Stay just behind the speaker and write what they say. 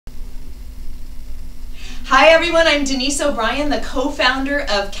Hi everyone, I'm Denise O'Brien, the co-founder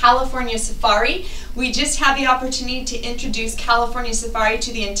of California Safari. We just had the opportunity to introduce California Safari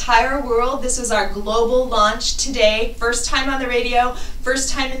to the entire world. This was our global launch today. First time on the radio, first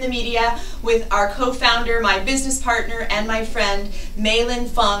time in the media, with our co-founder, my business partner, and my friend, Mei Lin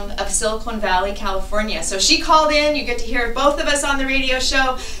Fung of Silicon Valley, California. So she called in, you get to hear both of us on the radio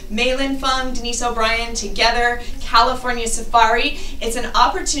show, Mei Lin Fung, Denise O'Brien, together, California Safari. It's an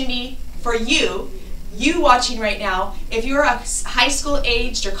opportunity for you watching right now, if you're a high school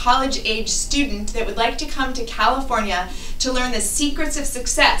aged or college aged student that would like to come to California to learn the secrets of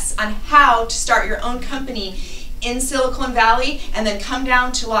success on how to start your own company in Silicon Valley and then come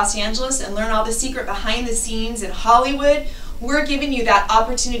down to Los Angeles and learn all the secret behind the scenes in Hollywood, we're giving you that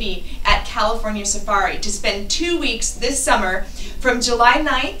opportunity at California Safari to spend 2 weeks this summer from July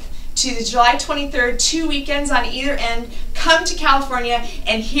 9th to the July 23rd, 2 weekends on either end. Come to California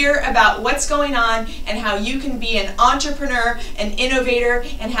and hear about what's going on and how you can be an entrepreneur, an innovator,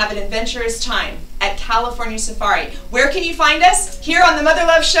 and have an adventurous time at California Safari. Where can you find us? Here on the Mother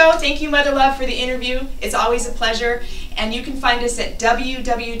Love Show. Thank you, Mother Love, for the interview. It's always a pleasure. And you can find us at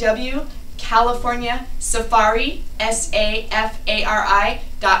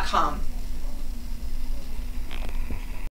www.californiasafari.com.